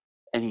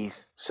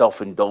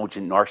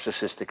self-indulgent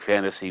narcissistic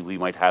fantasy we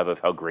might have of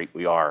how great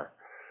we are.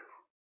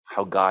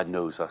 How God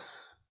knows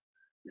us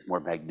is more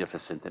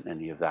magnificent than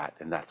any of that,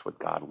 and that's what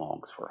God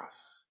longs for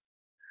us.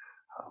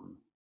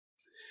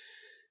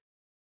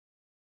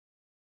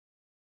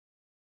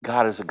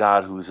 God is a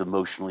God who is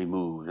emotionally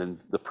moved,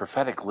 and the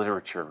prophetic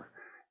literature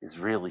is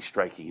really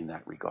striking in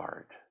that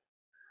regard.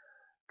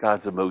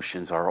 God's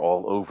emotions are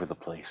all over the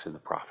place in the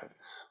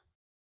prophets.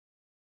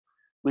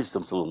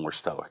 Wisdom's a little more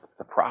stoic.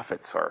 The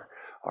prophets are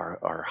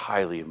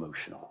highly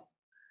emotional.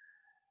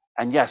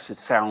 And yes, it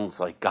sounds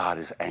like God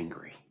is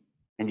angry.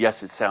 And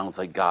yes, it sounds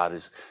like God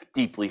is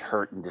deeply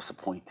hurt and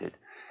disappointed.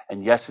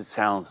 And yes, it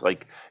sounds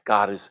like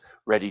God is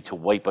ready to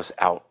wipe us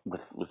out.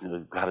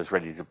 God is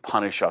ready to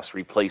punish us,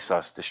 replace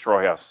us,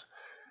 destroy us.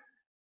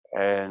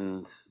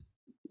 And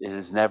it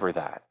is never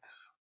that.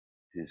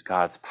 It is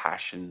God's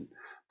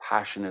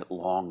passionate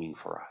longing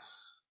for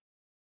us.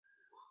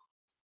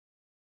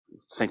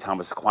 St.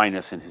 Thomas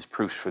Aquinas, in his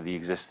proofs for the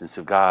existence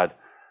of God,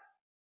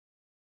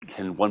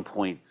 in one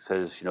point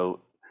says,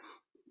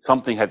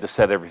 something had to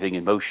set everything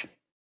in motion.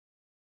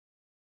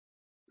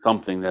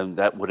 Something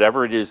that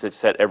whatever it is that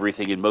set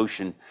everything in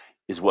motion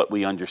is what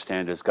we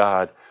understand as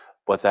God.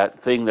 But that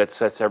thing that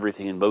sets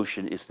everything in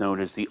motion is known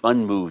as the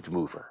unmoved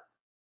mover.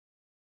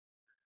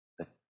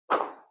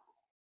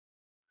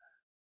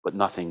 But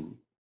nothing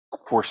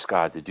forced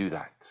God to do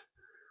that,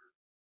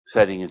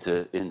 setting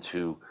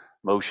into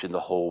motion the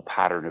whole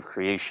pattern of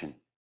creation.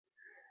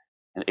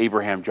 And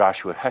Abraham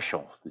Joshua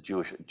Heschel, the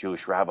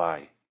Jewish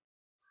rabbi,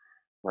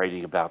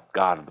 writing about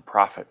God of the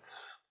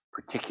prophets,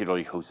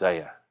 particularly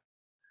Hosea,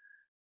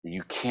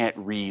 you can't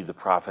read the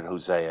prophet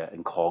Hosea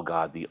and call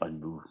God the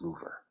unmoved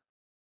mover.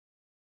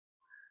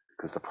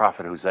 Because the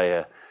prophet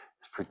Hosea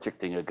is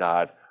predicting a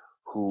God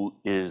who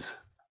is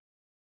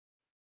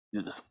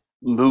this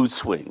mood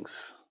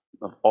swings,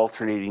 of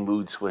alternating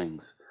mood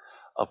swings,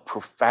 of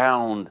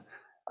profound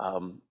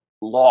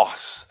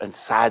loss and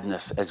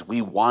sadness as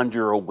we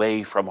wander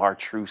away from our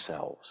true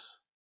selves,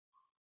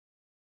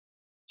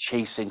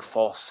 chasing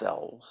false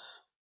selves,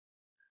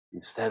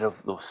 instead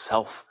of the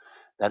self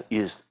that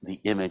is the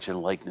image and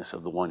likeness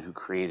of the one who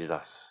created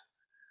us.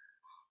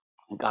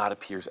 And God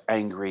appears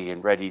angry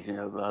and ready.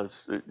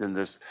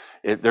 And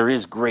there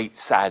is great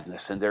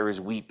sadness, and there is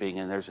weeping,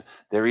 and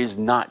there is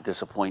not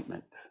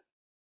disappointment.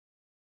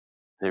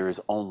 There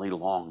is only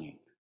longing.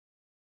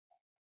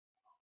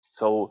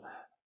 So,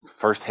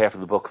 first half of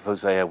the book of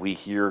Hosea, we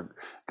hear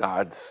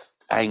God's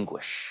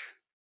anguish,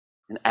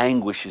 and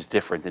anguish is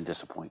different than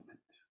disappointment.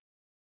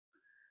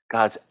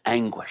 God's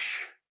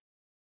anguish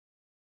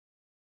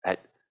at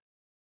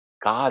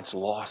God's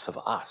loss of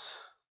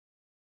us,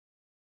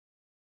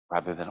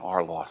 rather than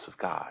our loss of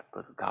God,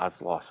 but God's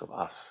loss of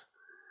us.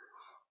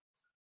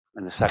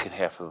 And the second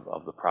half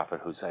of the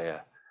prophet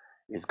Hosea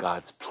is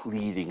God's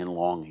pleading and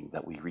longing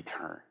that we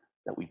return,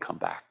 that we come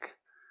back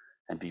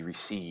and be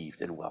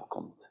received and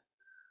welcomed,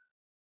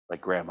 like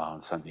grandma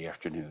on Sunday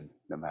afternoon,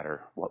 no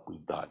matter what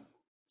we've done,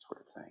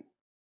 sort of thing.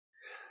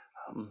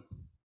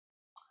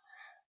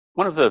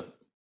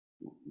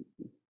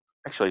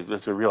 Actually,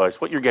 as I realize,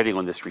 what you're getting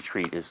on this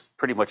retreat is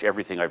pretty much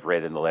everything I've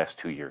read in the last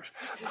 2 years.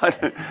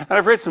 And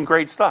I've read some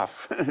great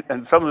stuff.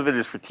 And some of it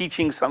is for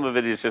teaching, some of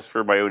it is just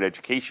for my own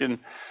education.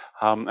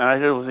 And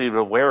I wasn't even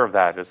aware of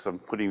that as I'm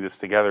putting this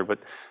together, but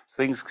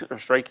things are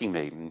striking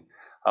me. And,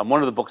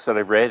 one of the books that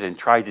I've read and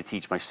tried to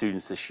teach my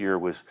students this year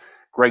was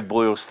Greg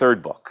Boyle's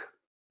third book,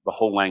 The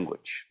Whole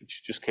Language,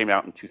 which just came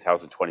out in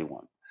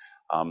 2021.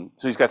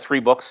 So he's got 3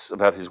 books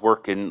about his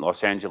work in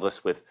Los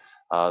Angeles with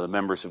the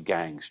members of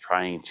gangs,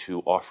 trying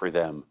to offer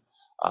them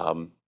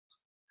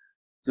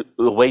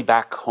the way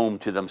back home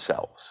to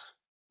themselves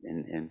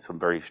in some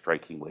very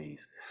striking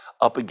ways,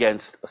 up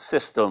against a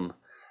system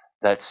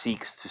that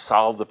seeks to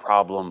solve the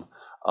problem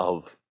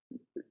of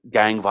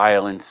gang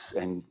violence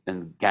and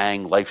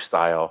gang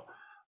lifestyle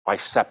by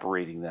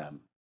separating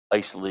them,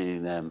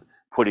 isolating them,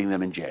 putting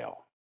them in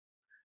jail?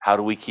 How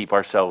do we keep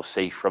ourselves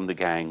safe from the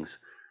gangs?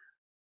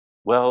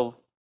 Well,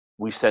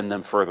 we send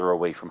them further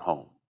away from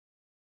home.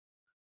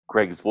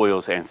 Greg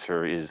Boyle's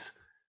answer is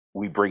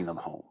we bring them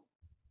home.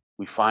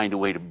 We find a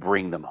way to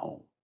bring them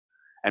home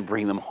and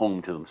bring them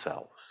home to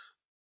themselves.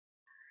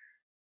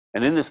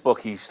 And in this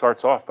book, he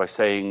starts off by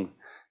saying,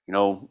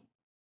 the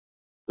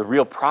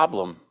real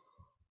problem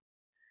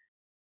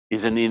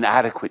is an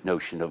inadequate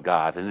notion of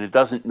God. And it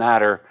doesn't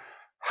matter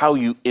how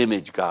you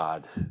image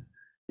God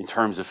in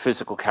terms of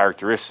physical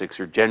characteristics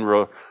or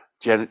gender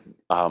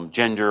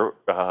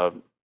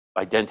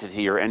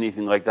identity or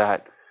anything like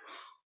that.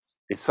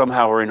 It's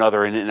somehow or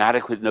another an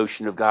inadequate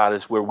notion of God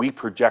is where we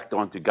project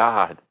onto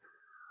God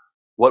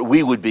what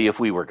we would be if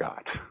we were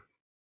God.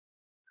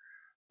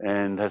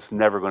 And that's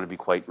never going to be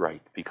quite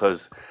right,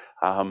 because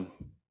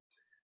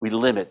we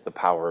limit the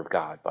power of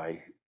God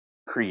by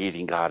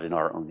creating God in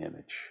our own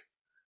image,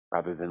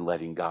 rather than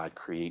letting God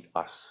create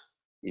us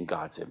in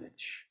God's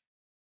image.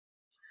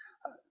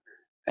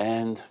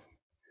 And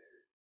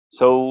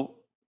so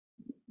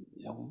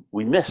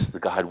we miss the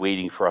God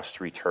waiting for us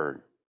to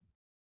return.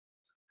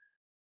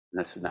 And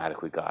that's an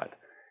inadequate God.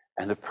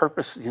 And the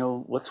purpose,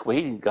 what's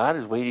waiting? God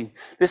is waiting.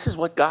 This is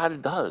what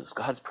God does,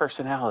 God's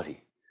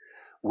personality.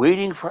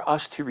 Waiting for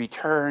us to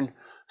return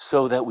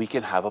so that we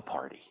can have a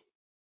party,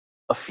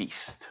 a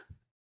feast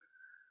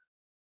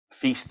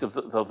of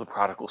the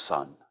prodigal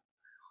son.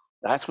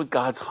 That's what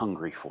God's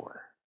hungry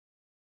for.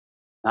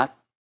 Not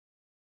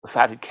the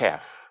fatted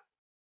calf,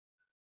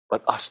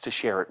 but us to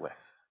share it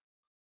with.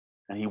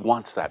 And he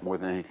wants that more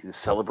than anything, the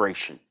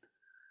celebration.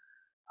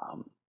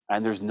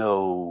 And there's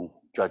no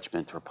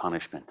judgment or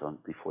punishment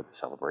before the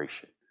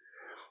celebration.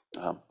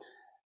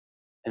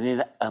 And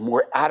in a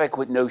more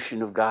adequate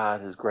notion of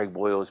God, as Greg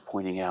Boyle is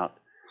pointing out,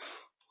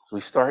 so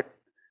we start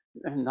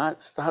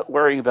not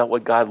worrying about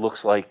what God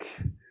looks like.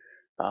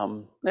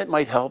 It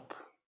might help,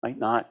 might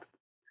not.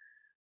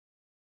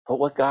 But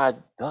what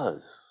God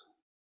does.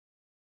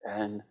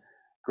 And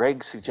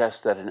Greg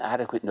suggests that an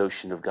adequate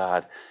notion of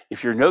God,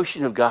 if your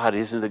notion of God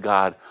isn't a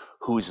God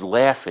who is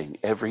laughing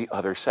every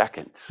other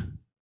second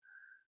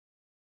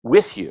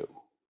with you,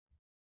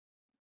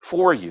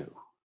 for you,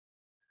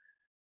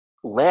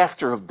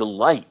 laughter of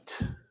delight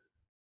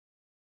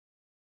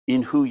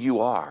in who you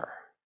are,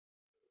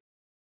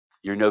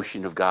 your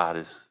notion of God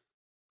is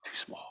too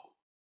small.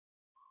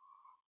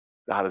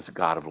 God is a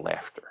God of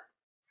laughter.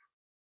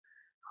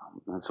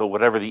 And so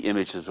whatever the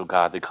images of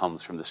God that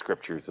comes from the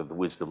scriptures of the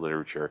wisdom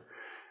literature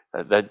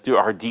that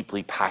are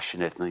deeply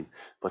passionate,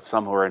 but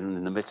somewhere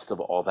in the midst of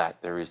all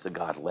that, there is the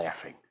God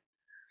laughing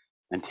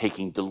and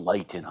taking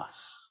delight in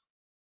us.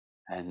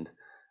 And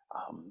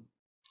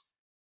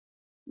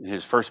in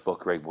his first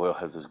book, Greg Boyle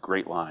has this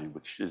great line,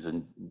 which is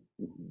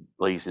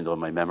blazoned on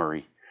my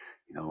memory.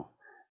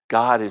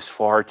 God is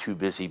far too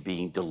busy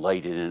being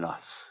delighted in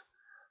us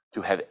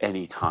to have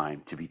any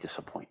time to be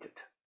disappointed.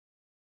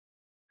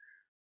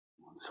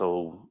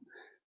 So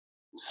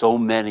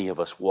many of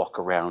us walk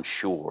around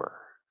sure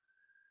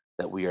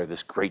that we are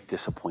this great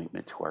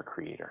disappointment to our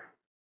Creator.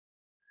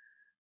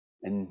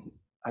 And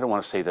I don't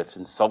want to say that's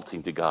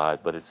insulting to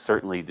God, but it's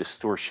certainly a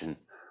distortion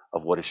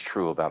of what is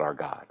true about our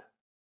God.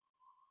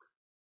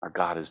 Our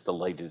God is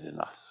delighted in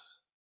us,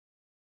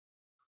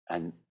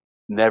 and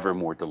never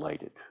more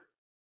delighted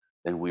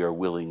than we are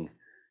willing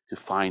to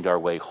find our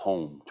way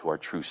home to our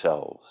true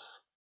selves.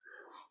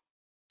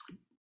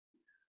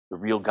 The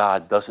real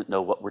God doesn't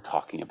know what we're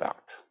talking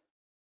about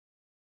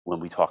when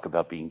we talk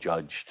about being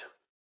judged,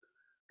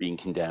 being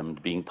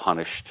condemned, being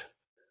punished.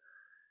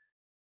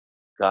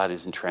 God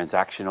isn't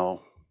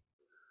transactional.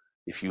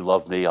 If you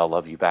love me, I'll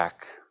love you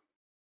back.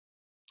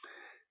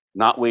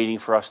 Not waiting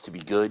for us to be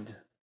good,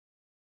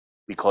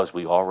 because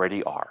we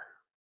already are.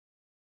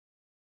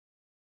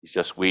 He's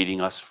just waiting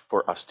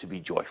for us to be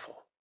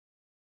joyful.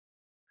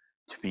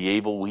 To be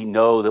able, we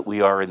know that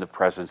we are in the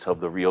presence of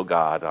the real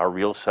God, our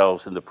real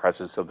selves in the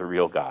presence of the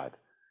real God,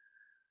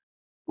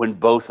 when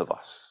both of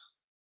us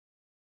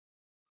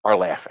are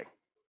laughing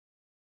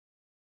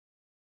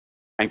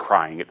and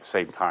crying at the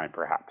same time,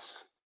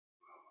 perhaps,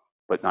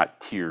 but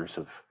not tears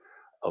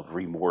of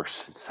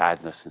remorse and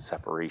sadness and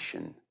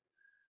separation,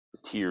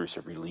 but tears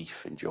of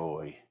relief and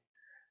joy,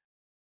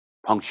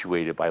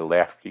 punctuated by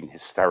laughing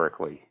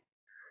hysterically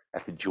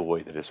at the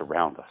joy that is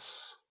around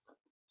us.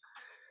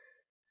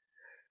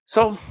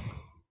 So,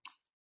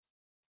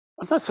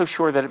 I'm not so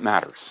sure that it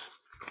matters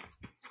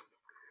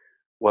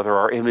whether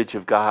our image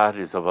of God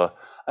is of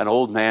an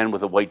old man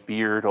with a white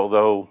beard,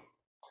 although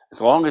as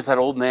long as that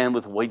old man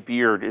with a white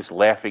beard is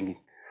laughing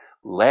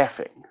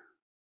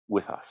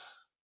with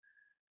us,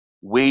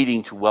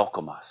 waiting to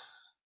welcome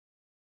us,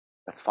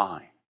 that's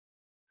fine.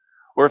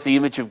 Or if the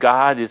image of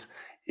God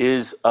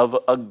is of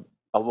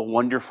a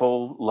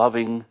wonderful,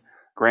 loving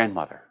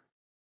grandmother,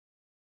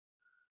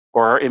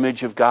 or our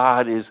image of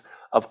God is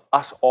of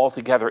us all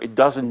together, it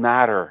doesn't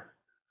matter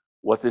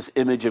what this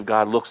image of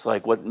God looks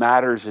like. What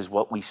matters is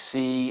what we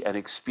see and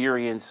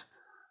experience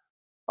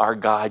our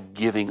God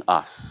giving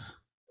us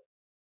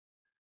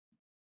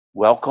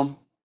welcome,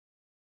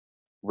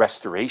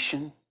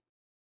 restoration,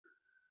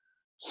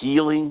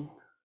 healing,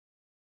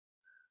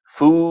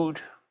 food,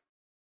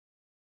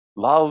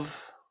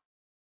 love,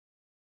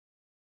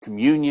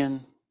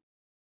 communion,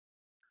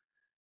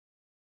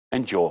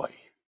 and joy.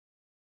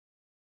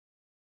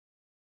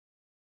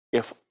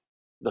 If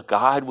the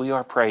God we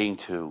are praying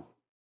to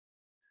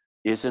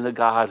isn't a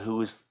God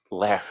who is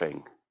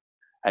laughing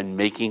and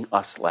making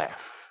us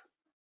laugh,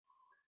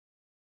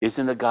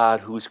 isn't a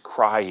God who is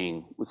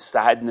crying with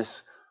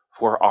sadness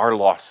for our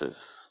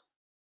losses,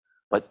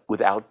 but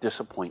without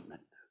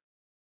disappointment,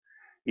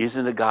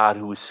 isn't a God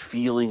who is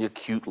feeling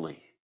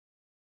acutely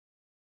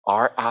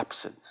our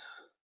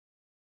absence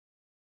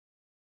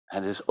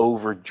and is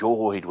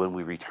overjoyed when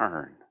we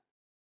return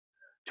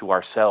to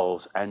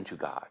ourselves and to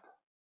God,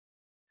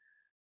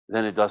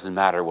 then it doesn't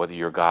matter whether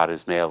your God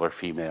is male or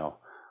female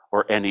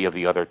or any of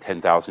the other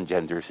 10,000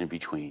 genders in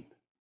between.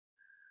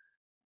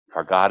 If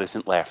our God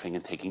isn't laughing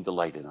and taking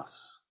delight in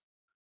us,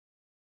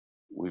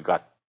 we've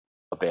got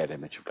a bad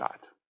image of God,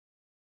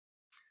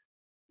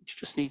 which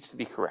just needs to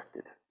be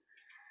corrected.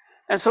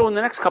 And so in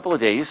the next couple of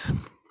days,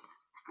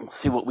 we'll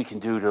see what we can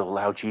do to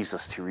allow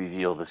Jesus to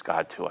reveal this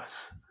God to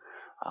us,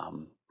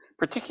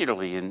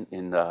 particularly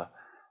in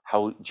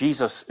how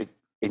Jesus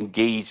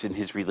engaged in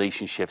his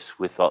relationships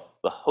with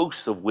the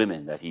hosts of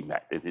women that he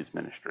met in his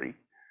ministry,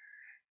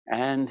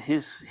 and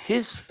his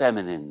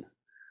feminine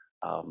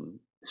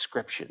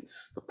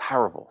descriptions, the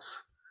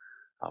parables,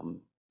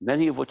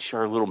 many of which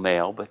are a little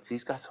male, but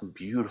he's got some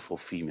beautiful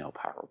female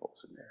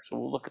parables in there. So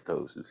we'll look at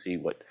those and see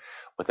what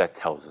that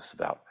tells us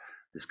about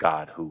this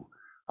God who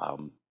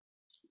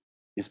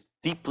is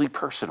deeply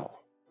personal,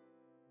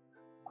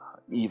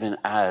 even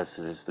as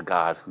it is the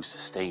God who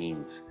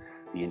sustains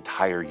the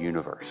entire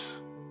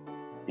universe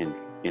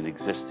in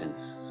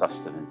existence,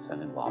 sustenance,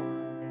 and in love.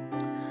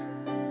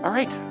 All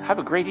right, have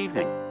a great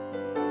evening.